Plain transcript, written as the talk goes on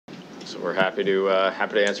So we're happy to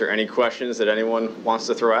answer any questions that anyone wants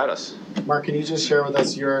to throw at us. Mark, can you just share with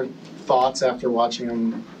us your thoughts after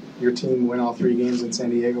watching your team win all 3 games in San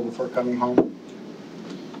Diego before coming home?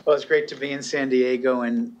 Well, it's great to be in San Diego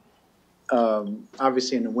and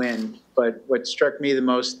obviously in the win. But what struck me the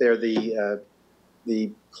most there, the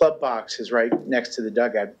club box is right next to the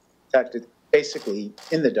dugout. In fact, it's basically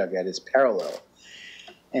in the dugout. It's parallel.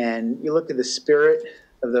 And you look at the spirit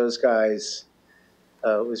of those guys.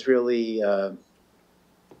 It was really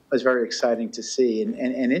was very exciting to see.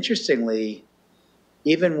 And interestingly,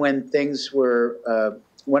 even when things were,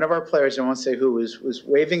 one of our players, I won't say who, was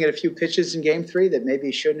waving at a few pitches in Game 3 that maybe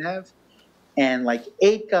he shouldn't have. And like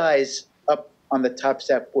 8 guys up on the top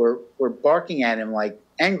step were barking at him like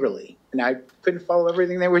angrily. And I couldn't follow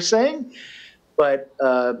everything they were saying. But,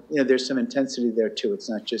 there's some intensity there, too. It's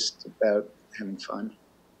not just about having fun.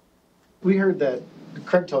 We heard that,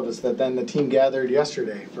 Craig told us that then the team gathered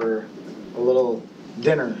yesterday for a little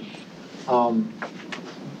dinner.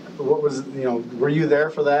 What was, were you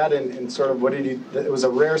there for that? And sort of what did you, it was a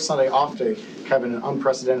rare Sunday off day, having an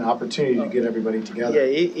unprecedented opportunity to get everybody together.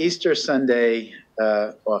 Yeah, Easter Sunday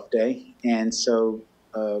off day. And so,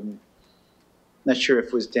 not sure if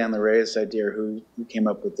it was Dan Larrea's idea or who came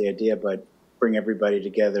up with the idea, but bring everybody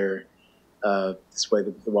together. This way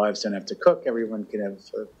the wives don't have to cook. Everyone can have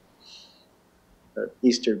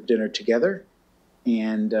Easter dinner together.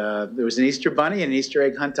 And there was an Easter bunny and an Easter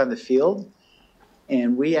egg hunt on the field.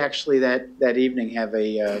 And we actually that evening have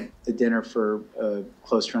a dinner for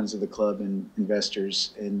close friends of the club and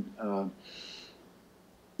investors. And I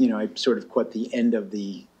sort of caught the end of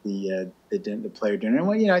the player dinner. And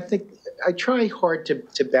well, I think I try hard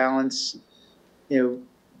to balance,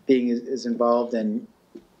 being as involved and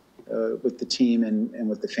with the team and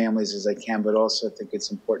with the families as I can, but also I think it's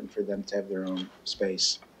important for them to have their own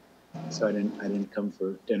space. So I didn't come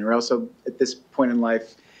for dinner. Also, at this point in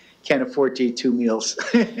life, can't afford to eat 2 meals.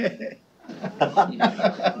 You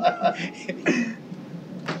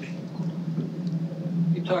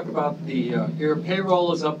talk about your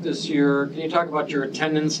payroll is up this year. Can you talk about your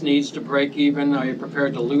attendance needs to break even? Are you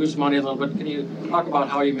prepared to lose money a little bit? Can you talk about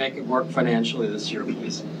how you make it work financially this year,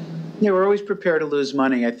 please? Yeah, we're always prepared to lose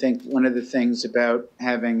money. I think one of the things about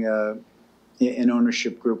having an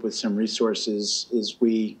ownership group with some resources is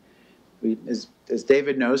we as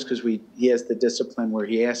David knows, because he has the discipline where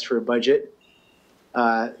he asks for a budget.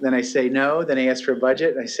 Then I say no. Then he asks for a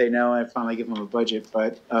budget. I say no. And I finally give him a budget.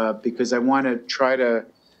 But because I want to try to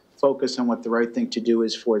focus on what the right thing to do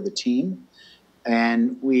is for the team,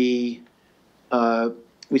 and we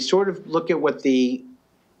sort of look at what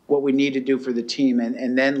we need to do for the team,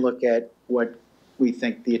 and then look at what we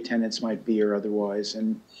think the attendance might be or otherwise.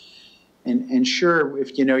 And sure,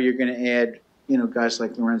 if you're going to add guys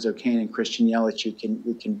like Lorenzo Cain and Christian Yelich,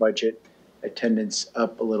 we can budget attendance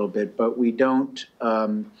up a little bit, but we don't.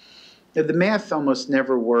 The math almost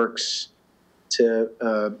never works to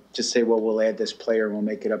say, well, we'll add this player and we'll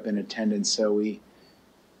make it up in attendance. So we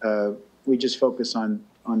just focus on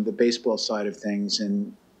the baseball side of things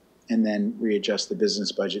and then readjust the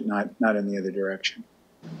business budget, not in the other direction.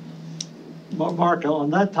 Mark,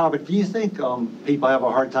 on that topic, do you think people have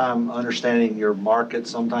a hard time understanding your market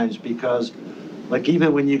sometimes? Because, like,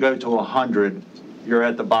 even when you go to 100, you're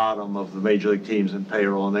at the bottom of the major league teams in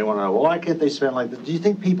payroll, and they want to know, well, why can't they spend like that? Do you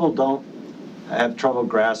think people don't have trouble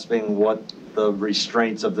grasping what the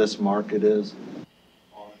restraints of this market is?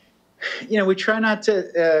 We try not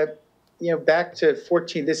to, back to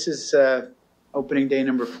 14. This is opening day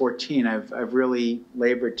number 14. I've really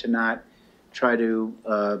labored to not try to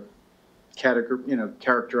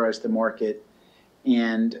characterize the market.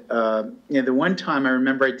 And the one time I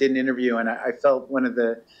remember I did an interview, and I felt one of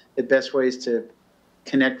the best ways to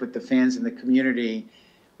connect with the fans in the community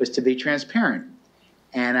was to be transparent.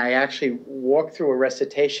 And I actually walked through a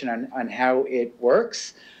recitation on how it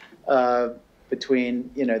works between,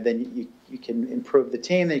 then you can improve the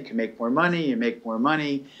team, then you can make more money, you make more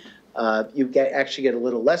money, you actually get a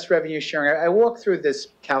little less revenue sharing. I walked through this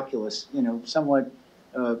calculus, somewhat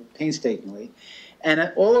painstakingly.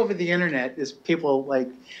 And all over the internet is people like,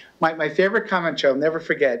 my favorite comment, I'll never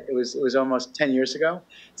forget, it was almost 10 years ago,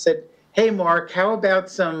 said, hey, Mark, how about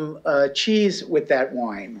some cheese with that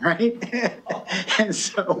wine, right? And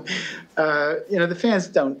so, the fans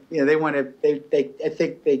don't, they want to, I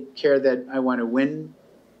think they care that I want to win.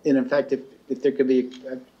 And in fact, if there could be,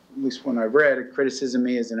 at least one I've read, a criticism of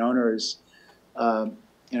me as an owner is, I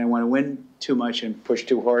want to win too much and push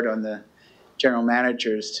too hard on the general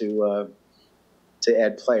managers to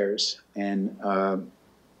add players. And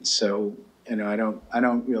so, I don't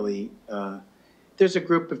really, there's a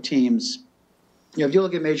group of teams if you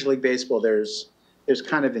look at Major League Baseball, there's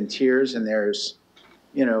kind of in tiers, and there's,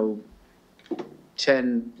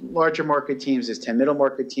 10 larger market teams, there's 10 middle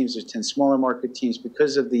market teams, there's 10 smaller market teams,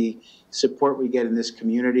 because of the support we get in this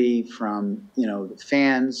community from, the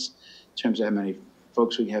fans, in terms of how many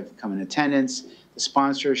folks we have come in attendance, the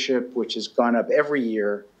sponsorship, which has gone up every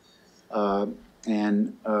year,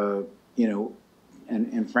 and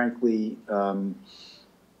frankly,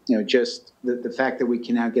 just the fact that we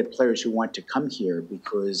can now get players who want to come here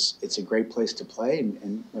because it's a great place to play,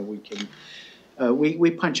 and we can,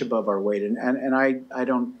 we punch above our weight, and I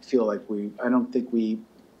don't feel like I don't think we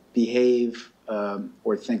behave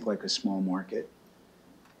or think like a small market,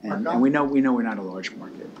 and we know we're not a large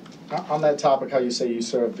market. On that topic, how you say you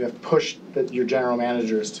sort of have pushed your general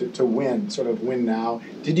managers to win, sort of win now.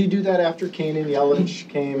 Did you do that after Kane and Yelich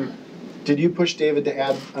came? Did you push David to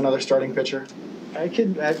add another starting pitcher?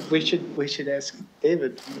 We should ask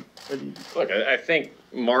David. Look, I think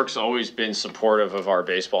Mark's always been supportive of our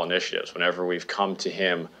baseball initiatives. Whenever we've come to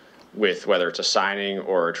him with whether it's a signing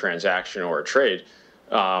or a transaction or a trade,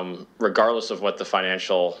 regardless of what the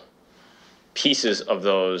financial pieces of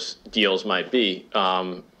those deals might be,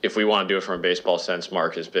 if we want to do it from a baseball sense,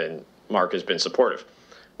 Mark has been supportive.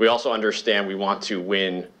 We also understand we want to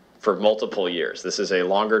win for multiple years. This is a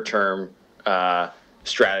longer term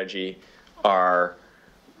strategy. Our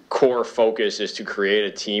core focus is to create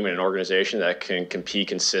a team and an organization that can compete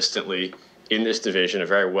consistently in this division, a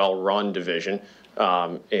very well-run division,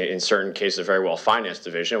 in certain cases, a very well-financed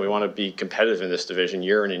division. We want to be competitive in this division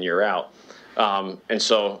year in and year out. And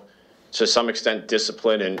so, to some extent,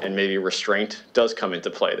 discipline and maybe restraint does come into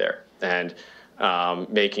play there. And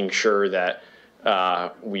making sure that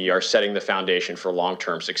we are setting the foundation for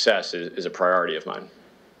long-term success is a priority of mine.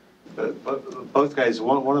 But both guys,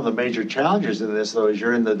 one of the major challenges in this, though, is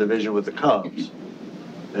you're in the division with the Cubs.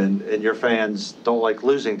 And your fans don't like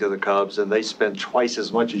losing to the Cubs, and they spend twice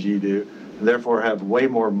as much as you do, and therefore have way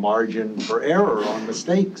more margin for error on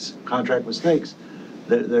mistakes, contract mistakes.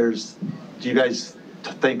 Do you guys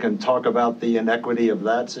think and talk about the inequity of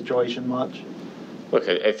that situation much? Look,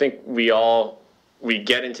 I think we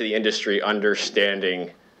get into the industry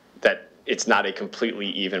understanding that it's not a completely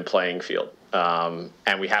even playing field.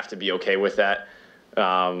 And we have to be okay with that.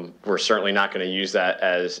 We're certainly not going to use that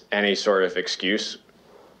as any sort of excuse.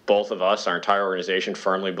 Both of us, our entire organization,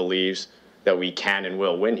 firmly believes that we can and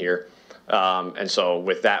will win here. And so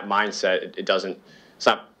with that mindset, it's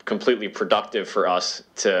not completely productive for us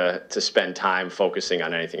to spend time focusing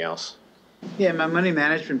on anything else. Yeah, my money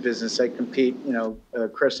management business, I compete,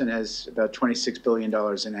 Crescent has about $26 billion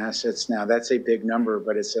in assets now. That's a big number,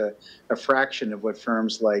 but it's a fraction of what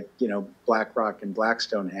firms like, BlackRock and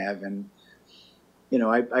Blackstone have. And,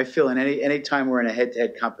 I feel in any time we're in a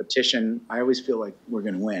head-to-head competition, I always feel like we're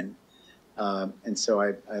going to win. And so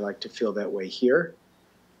I like to feel that way here.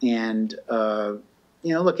 And,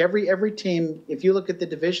 look, every team, if you look at the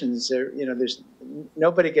divisions, there's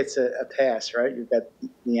nobody gets a pass, right? You've got the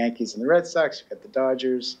Yankees and the Red Sox, you've got the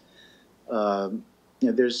Dodgers.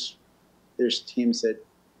 There's teams that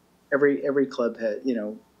every club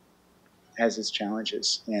has its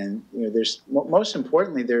challenges, and there's most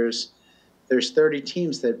importantly there's 30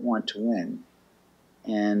 teams that want to win,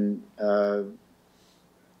 and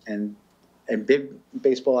big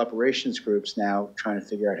baseball operations groups now trying to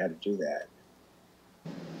figure out how to do that.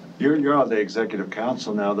 You're on the executive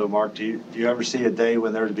council now, though, Mark. Do you ever see a day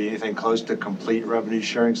when there would be anything close to complete revenue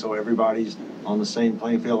sharing, so everybody's on the same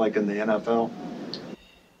playing field like in the NFL?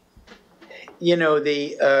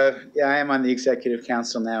 I am on the executive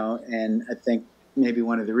council now, and I think maybe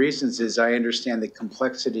one of the reasons is I understand the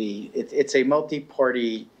complexity. It's a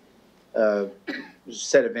multi-party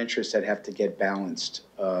set of interests that have to get balanced.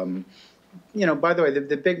 By the way,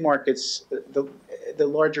 the big markets, the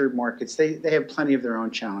larger markets, they have plenty of their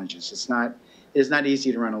own challenges. It is not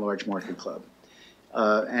easy to run a large market club.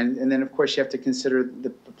 And then, of course, you have to consider the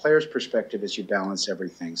player's perspective as you balance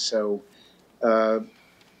everything. So,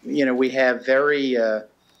 we have very,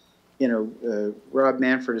 Rob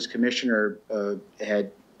Manfred as commissioner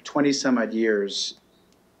had 20 some odd years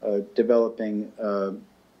developing,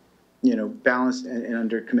 balanced and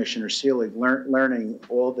under Commissioner Seeley, learning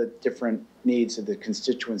all the different needs of the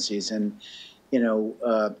constituencies. And,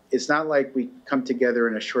 it's not like we come together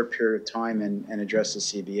in a short period of time and address the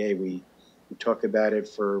CBA. We talk about it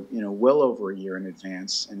for, well over a year in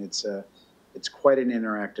advance. And it's quite an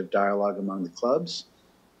interactive dialogue among the clubs.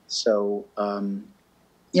 So,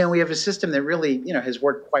 we have a system that really, has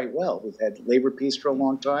worked quite well. We've had labor peace for a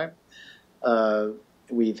long time.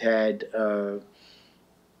 We've had,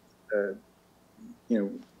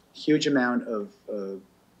 huge amount of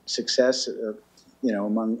success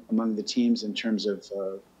among the teams in terms of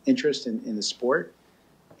interest in the sport.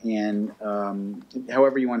 And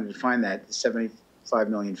however you want to define that, 75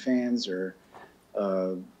 million fans, or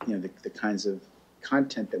the kinds of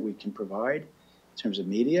content that we can provide in terms of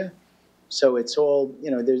media. So it's all,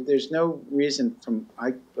 there's no reason from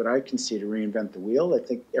what I can see to reinvent the wheel. I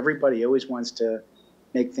think everybody always wants to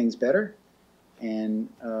make things better, and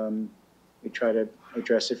we try to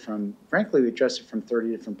address it from 30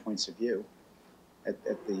 different points of view at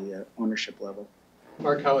the ownership level.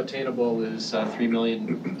 Mark, how attainable is 3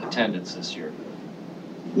 million attendance this year?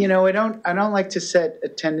 I don't like to set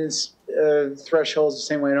attendance thresholds the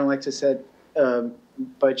same way I don't like to set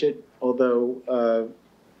budget, although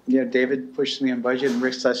David pushes me on budget, and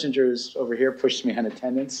Rick Schlesinger, who's over here, pushes me on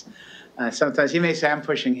attendance. Sometimes he may say I'm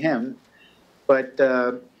pushing him, but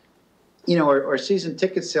our season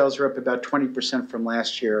ticket sales are up about 20% from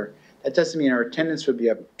last year. That doesn't mean our attendance would be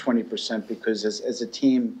up 20%, because as a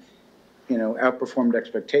team, outperformed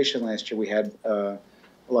expectation last year. We had a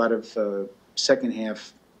lot of second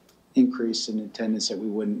half increase in attendance that we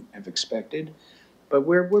wouldn't have expected, but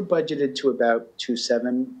we're budgeted to about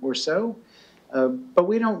 2.7 or so. But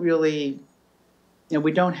we don't really,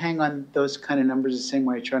 we don't hang on those kind of numbers the same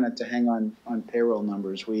way I try not to hang on payroll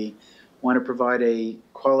numbers. We want to provide a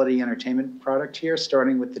quality entertainment product here,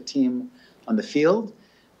 starting with the team on the field.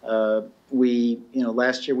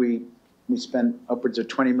 Last year we spent upwards of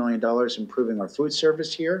 $20 million improving our food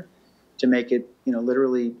service here to make it,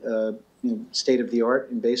 literally state of the art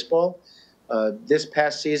in baseball. This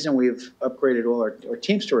past season, we've upgraded all our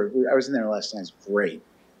team store. I was in there last night. It's great.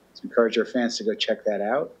 To encourage our fans to go check that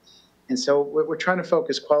out. And so we're trying to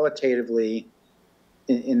focus qualitatively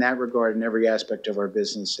in that regard in every aspect of our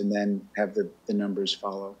business, and then have the numbers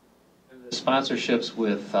follow. The sponsorships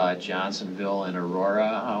with Johnsonville and Aurora,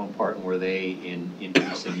 how important were they in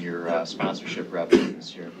increasing your sponsorship revenue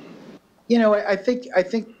this year? I think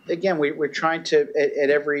again, we're trying to at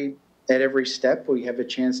every step we have a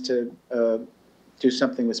chance to do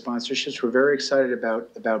something with sponsorships. We're very excited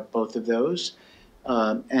about both of those.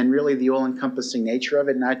 And really the all-encompassing nature of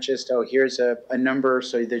it, not just, here's a number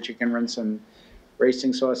so that you can run some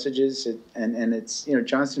racing sausages. And it's,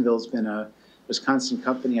 Johnsonville's been a Wisconsin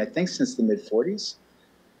company, I think, since the mid-'40s.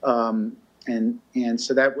 And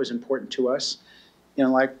so that was important to us.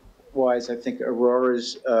 Likewise, I think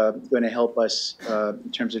Aurora's going to help us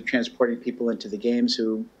in terms of transporting people into the games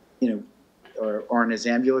who, aren't as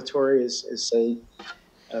ambulatory as say,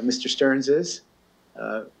 Mr. Stearns is.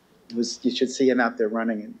 You should see him out there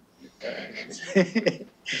running, and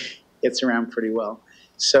gets around pretty well.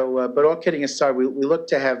 So, but all kidding aside, we look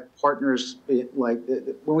to have partners.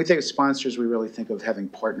 When we think of sponsors, we really think of having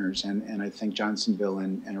partners, and I think Johnsonville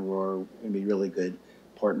and Aurora are going to be really good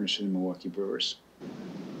partners for the Milwaukee Brewers.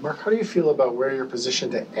 Mark, how do you feel about where you're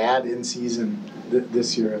positioned to add in season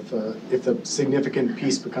this year if a significant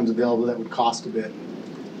piece becomes available that would cost a bit?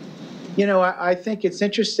 I think it's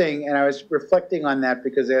interesting, and I was reflecting on that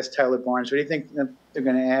because I asked Tyler Barnes, what do you think they're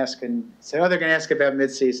going to ask? And say, they're going to ask about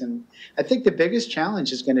midseason. I think the biggest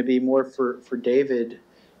challenge is going to be more for David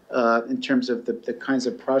in terms of the kinds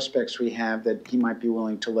of prospects we have that he might be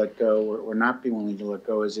willing to let go or not be willing to let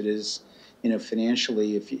go as it is,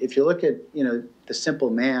 financially. If you look at, the simple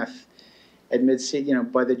math at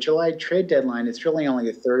midseason, by the July trade deadline, it's really only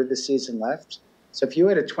a third of the season left. So if you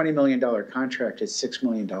had a $20 million contract, it's $6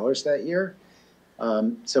 million that year.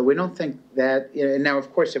 So we don't think that. And now,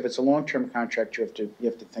 of course, if it's a long-term contract, you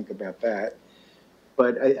have to think about that.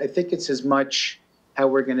 But I think it's as much how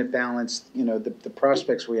we're going to balance, the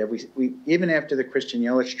prospects we have. We even after the Christian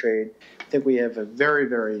Yelich trade, I think we have a very,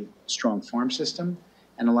 very strong farm system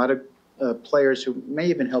and a lot of players who may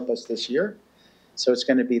even help us this year. So it's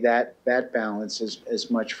going to be that balance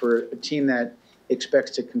as much for a team that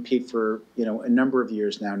expects to compete for, a number of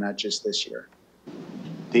years now, not just this year.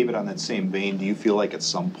 David, on that same vein, do you feel like at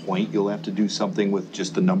some point you'll have to do something with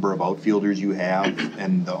just the number of outfielders you have?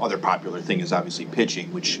 And the other popular thing is obviously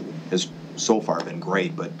pitching, which has so far been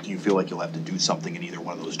great, but do you feel like you'll have to do something in either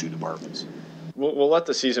one of those two departments? We'll let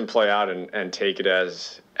the season play out and take it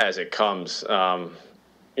as it comes.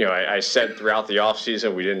 I said throughout the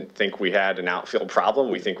offseason we didn't think we had an outfield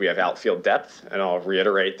problem. We think we have outfield depth, and I'll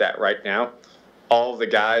reiterate that right now. All of the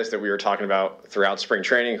guys that we were talking about throughout spring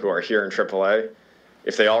training who are here in AAA,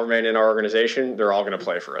 if they all remain in our organization, they're all going to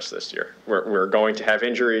play for us this year. We're going to have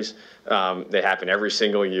injuries. They happen every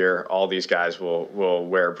single year. All these guys will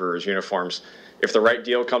wear Brewers uniforms. If the right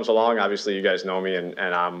deal comes along, obviously you guys know me, and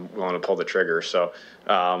I'm willing to pull the trigger. So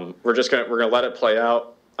we're going to let it play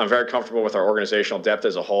out. I'm very comfortable with our organizational depth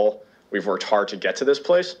as a whole. We've worked hard to get to this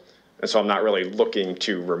place, and so I'm not really looking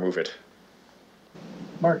to remove it.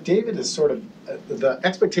 Mark, David is sort of, the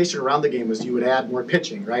expectation around the game was you would add more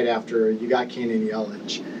pitching right after you got Kane and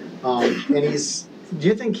Yelich. And do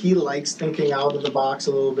you think he likes thinking out of the box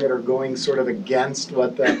a little bit or going sort of against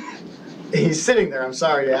what he's sitting there, I'm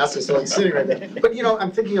sorry to ask this, so he's sitting right there. But,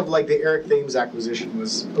 I'm thinking of like the Eric Thames acquisition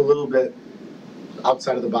was a little bit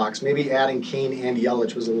outside of the box. Maybe adding Kane and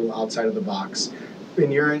Yelich was a little outside of the box. In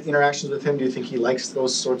your interactions with him, do you think he likes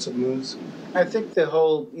those sorts of moves? I think the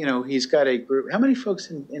whole, he's got a group. How many folks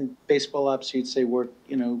in baseball ops you'd say work,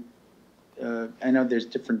 I know there's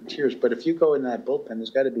different tiers, but if you go in that bullpen, there's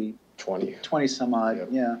got to be 20 some odd. Yep.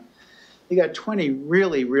 Yeah. You got 20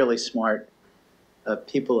 really, really smart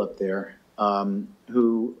people up there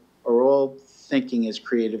who are all thinking as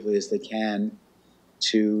creatively as they can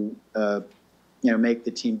to, make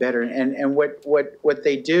the team better. And what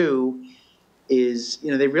they do is,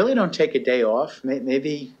 they really don't take a day off.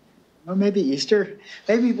 Maybe Easter.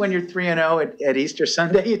 Maybe when you're 3-0 at Easter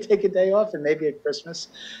Sunday, you take a day off, and maybe at Christmas.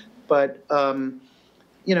 But so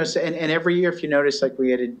and every year, if you notice, like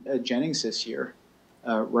we added Jennings this year,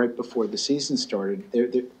 right before the season started. They're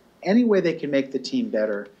any way they can make the team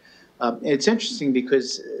better. It's interesting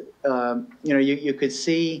because you could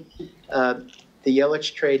see the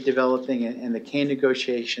Yelich trade developing and the Kane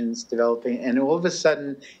negotiations developing, and all of a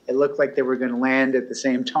sudden it looked like they were going to land at the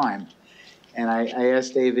same time. And I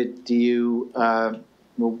asked David, "Do you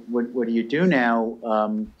what do you do now?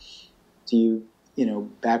 Do you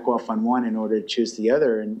back off on one in order to choose the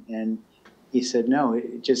other?" And he said, "No,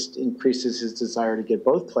 it just increases his desire to get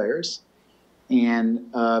both players."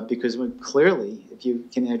 And because clearly, if you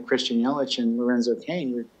can add Christian Yelich and Lorenzo Cain,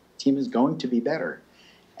 your team is going to be better.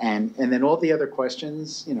 And then all the other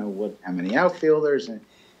questions, how many outfielders, and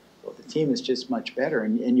the team is just much better.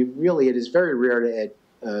 And it is very rare to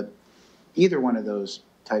add either one of those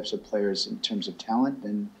types of players in terms of talent.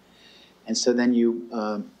 And so then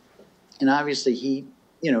and obviously he,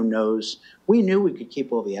 knows, we knew we could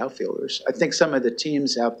keep all the outfielders. I think some of the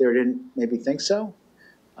teams out there didn't maybe think so.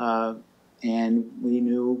 And we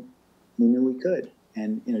knew we could.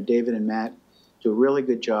 And, David and Matt do a really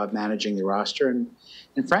good job managing the roster.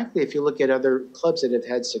 And frankly, if you look at other clubs that have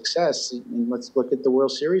had success, and let's look at the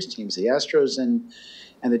World Series teams, the Astros and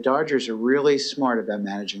the Dodgers are really smart about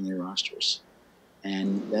managing their rosters.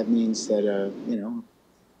 And that means that, a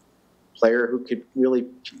player who could really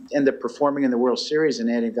end up performing in the World Series and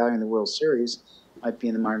adding value in the World Series might be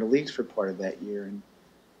in the minor leagues for part of that year.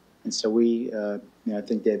 And so I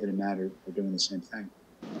think David and Matt are doing the same thing.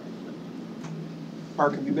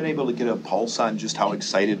 Mark, have you been able to get a pulse on just how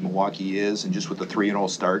excited Milwaukee is, and just with the 3-0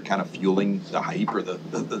 start, kind of fueling the hype or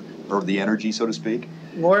the energy, so to speak?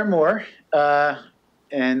 More and more,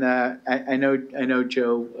 and I know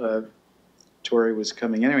Joe Torre was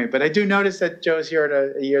coming anyway, but I do notice that Joe's here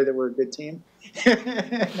at a year that we're a good team,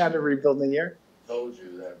 not a rebuilding year. Told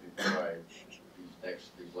you that before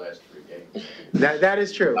these last 3 games. That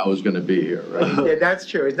is true. I was going to be here, right? Yeah, that's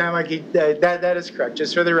true. It's not like that is correct.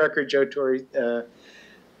 Just for the record, Joe Torre,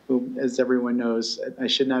 who, as everyone knows, I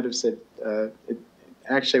should not have said.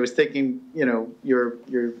 Actually, I was thinking, your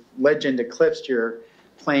legend eclipsed your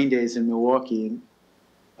playing days in Milwaukee.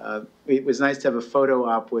 It was nice to have a photo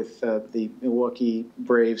op with the Milwaukee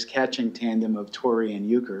Braves catching tandem of Torre and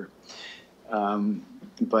Euchre.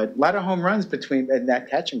 But a lot of home runs between that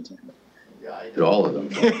catching tandem. Yeah, I did all of them.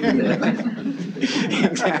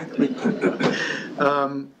 Exactly.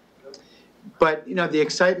 But the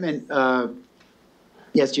excitement.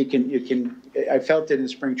 Yes, you can. I felt it in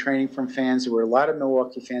spring training from fans. There were a lot of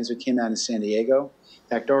Milwaukee fans who came out in San Diego. In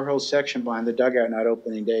fact, our whole section behind the dugout, not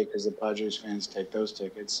opening day because the Padres fans take those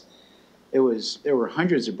tickets. There were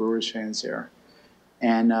hundreds of Brewers fans there,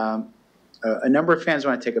 and a number of fans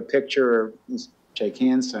want to take a picture or shake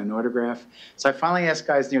hands, sign an autograph. So I finally asked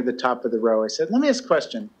guys near the top of the row. I said, "Let me ask a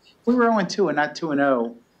question. If we were 0-2 and not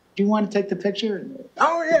 2-0, do you want to take the picture?"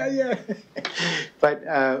 Oh yeah. But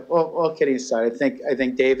all kidding aside, I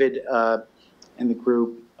think David and the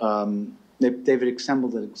group, David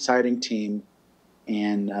assembled an exciting team,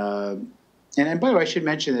 and by the way, I should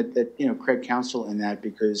mention that Craig counsel in that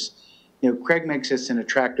because Craig makes this an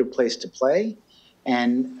attractive place to play,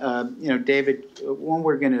 and David, when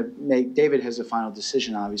we're going to make, David has a final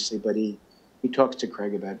decision obviously, but he talks to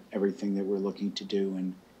Craig about everything that we're looking to do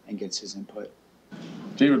and gets his input.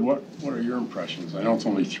 David, what are your impressions? I know it's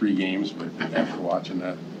only 3 games, but after watching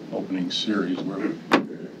that opening series, what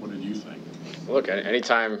did you think? Look,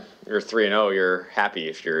 anytime you're 3-0, you're happy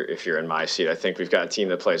if you're in my seat. I think we've got a team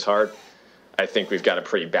that plays hard. I think we've got a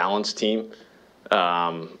pretty balanced team.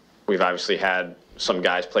 We've obviously had some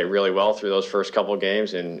guys play really well through those first couple of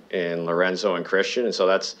games in Lorenzo and Christian, and so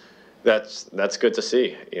that's That's good to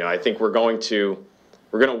see. I think we're going to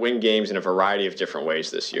win games in a variety of different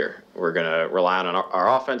ways this year. We're going to rely on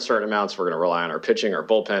our offense certain amounts. We're going to rely on our pitching, our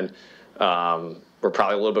bullpen. We're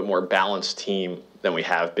probably a little bit more balanced team than we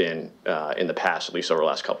have been in the past, at least over the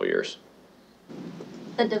last couple of years.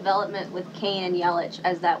 The development with Kane and Yelich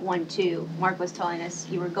as that 1-2. Mark was telling us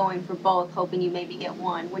you were going for both, hoping you maybe get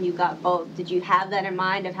one. When you got both, did you have that in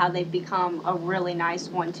mind of how they've become a really nice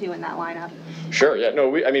 1-2 in that lineup? Sure. Yeah. No.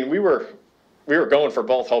 We were going for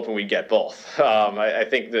both, hoping we'd get both. I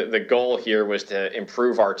think the goal here was to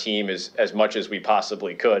improve our team as much as we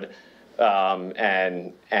possibly could,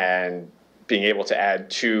 and being able to add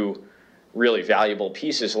two really valuable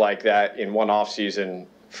pieces like that in one offseason,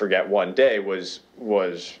 forget one day, was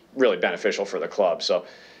really beneficial for the club. So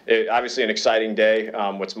obviously an exciting day.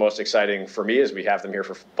 What's most exciting for me is we have them here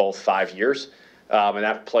for both 5 years, and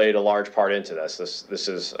that played a large part into this. This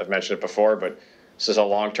is, I've mentioned it before, but this is a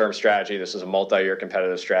long-term strategy. This is a multi-year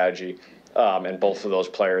competitive strategy, and both of those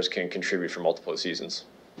players can contribute for multiple seasons.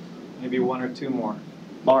 Maybe one or two more.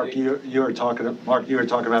 Mark, you were talking about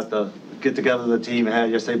the get-together the team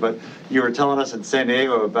had yesterday, but you were telling us in San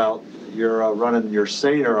Diego about you're running your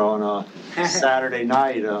Seder on a Saturday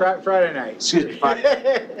night. Friday night. Excuse me,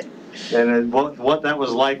 Friday. And what that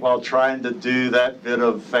was like while trying to do that bit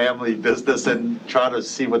of family business and try to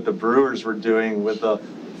see what the Brewers were doing with a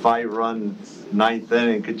 5-run ninth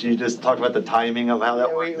inning. Could you just talk about the timing of how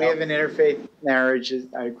that worked? We have an interfaith marriage.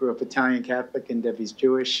 I grew up Italian Catholic and Debbie's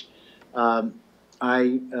Jewish. As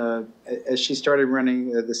she started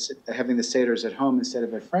running having the Seders at home instead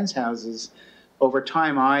of at friends' houses, over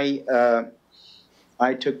time I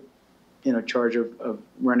took charge of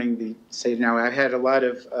running the Seder. Now I had a lot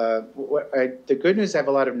of the good news, I have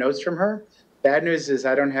a lot of notes from her. Bad news is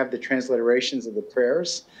I don't have the transliterations of the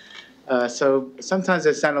prayers. So sometimes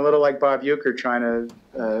I sound a little like Bob Uecker trying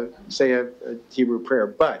to say a Hebrew prayer.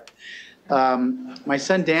 But my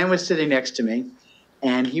son Dan was sitting next to me,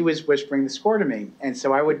 and he was whispering the score to me. And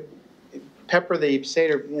so I would pepper the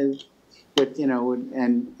Seder with,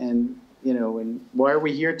 and why are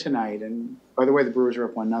we here tonight? And by the way, the Brewers are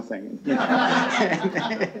up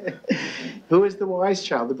 1-0. Who is the wise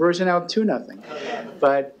child? The Brewers are now up 2-0.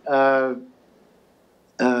 But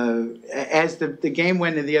as the game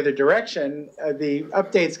went in the other direction, the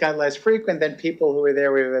updates got less frequent. Then people who were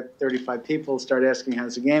there, we had 35 people, started asking,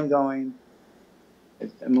 how's the game going?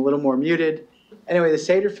 I'm a little more muted. Anyway, the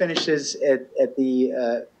Seder finishes at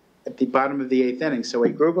the bottom of the 8th inning. So a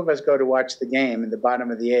group of us go to watch the game in the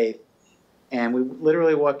bottom of the 8th, and we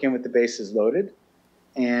literally walk in with the bases loaded,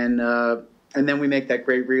 and then we make that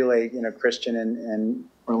great relay, Christian and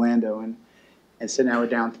Orlando, and so now we're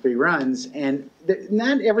down 3 runs. And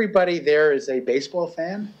not everybody there is a baseball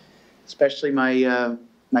fan, especially my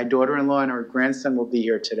daughter-in-law and our grandson will be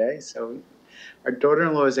here today. So our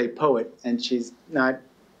daughter-in-law is a poet, and she's not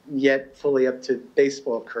yet fully up to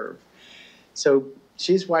baseball curve. So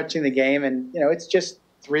she's watching the game, and it's just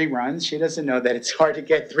 3 runs. She doesn't know that it's hard to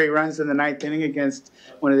get 3 runs in the 9th inning against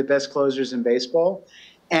one of the best closers in baseball.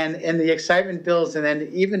 And the excitement builds, and then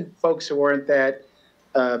even folks who weren't that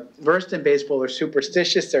versed in baseball are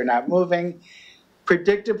superstitious. They're not moving.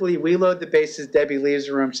 Predictably, we load the bases. Debbie leaves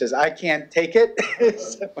the room, says, I can't take it.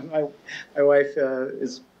 So my wife,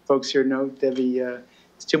 as folks here know, Debbie,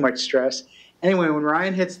 it's too much stress. Anyway, when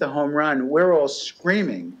Ryan hits the home run, we're all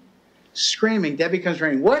screaming. Debbie comes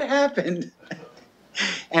running, what happened?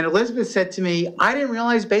 And Elizabeth said to me, I didn't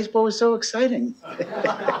realize baseball was so exciting.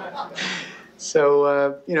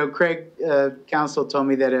 So, Craig Counsell told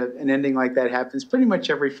me that an ending like that happens pretty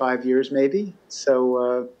much every 5 years, maybe.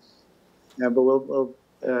 So, but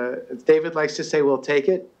if David likes to say, we'll take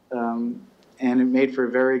it. And it made for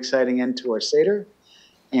a very exciting end to our Seder.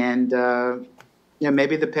 And,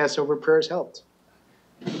 maybe the Passover prayers helped.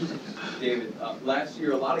 David, last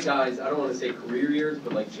year, a lot of guys, I don't want to say career years,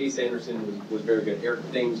 but like Chase Anderson was very good.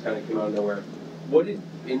 Eric Thames kind of came out of nowhere. What did,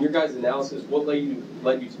 in your guys' analysis, what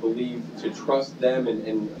led you to believe to trust them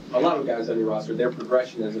and a lot of guys on your roster, their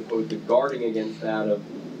progression as opposed to guarding against that of,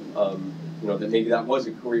 that maybe that was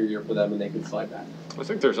a career year for them and they could slide back? I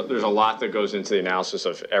think there's a lot that goes into the analysis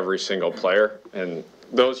of every single player, and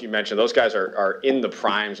those you mentioned, those guys are in the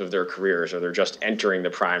primes of their careers, or they're just entering the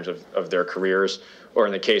primes of their careers, or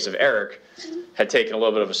in the case of Eric, had taken a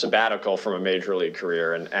little bit of a sabbatical from a major league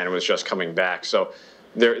career and was just coming back. So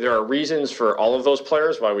there are reasons for all of those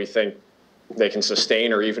players why we think they can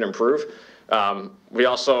sustain or even improve. We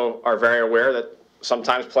also are very aware that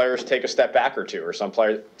sometimes players take a step back or two, or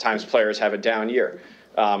sometimes players have a down year.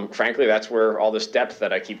 Frankly, that's where all this depth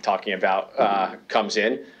that I keep talking about comes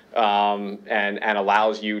in, and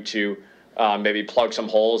allows you to maybe plug some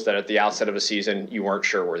holes that at the outset of a season you weren't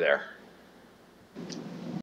sure were there.